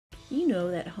You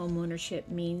know that homeownership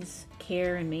means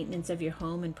care and maintenance of your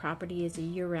home and property is a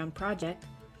year-round project.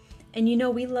 And you know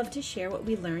we love to share what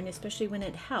we learn, especially when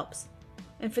it helps.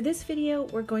 And for this video,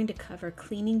 we're going to cover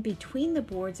cleaning between the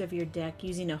boards of your deck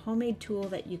using a homemade tool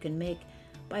that you can make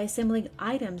by assembling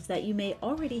items that you may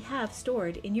already have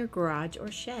stored in your garage or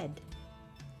shed.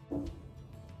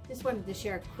 Just wanted to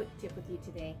share a quick tip with you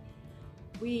today.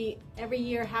 We every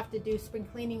year have to do spring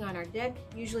cleaning on our deck.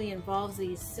 Usually involves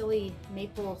these silly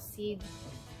maple seed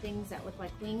things that look like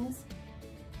wings.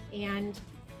 And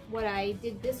what I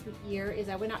did this year is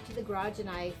I went out to the garage and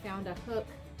I found a hook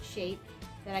shape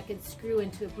that I could screw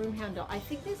into a broom handle. I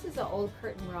think this is an old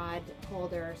curtain rod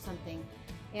holder or something.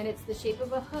 And it's the shape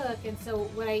of a hook. And so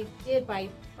what I did by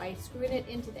screwing it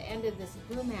into the end of this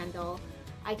broom handle,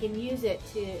 I can use it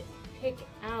to pick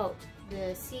out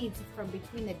the seeds from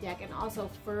between the deck and also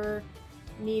fir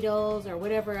needles or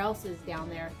whatever else is down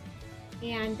there.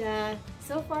 And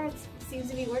so far it seems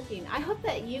to be working. I hope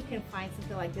that you can find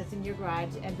something like this in your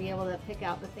garage and be able to pick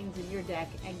out the things in your deck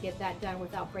and get that done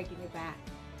without breaking your back.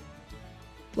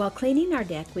 While cleaning our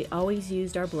deck, we always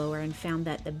used our blower and found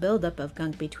that the buildup of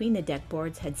gunk between the deck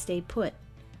boards had stayed put.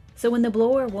 So when the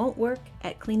blower won't work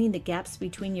at cleaning the gaps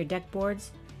between your deck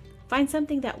boards, find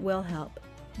something that will help.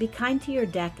 Be kind to your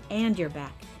deck and your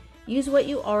back. Use what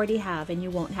you already have and you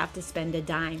won't have to spend a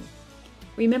dime.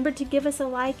 Remember to give us a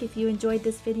like if you enjoyed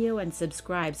this video and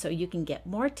subscribe so you can get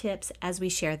more tips as we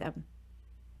share them.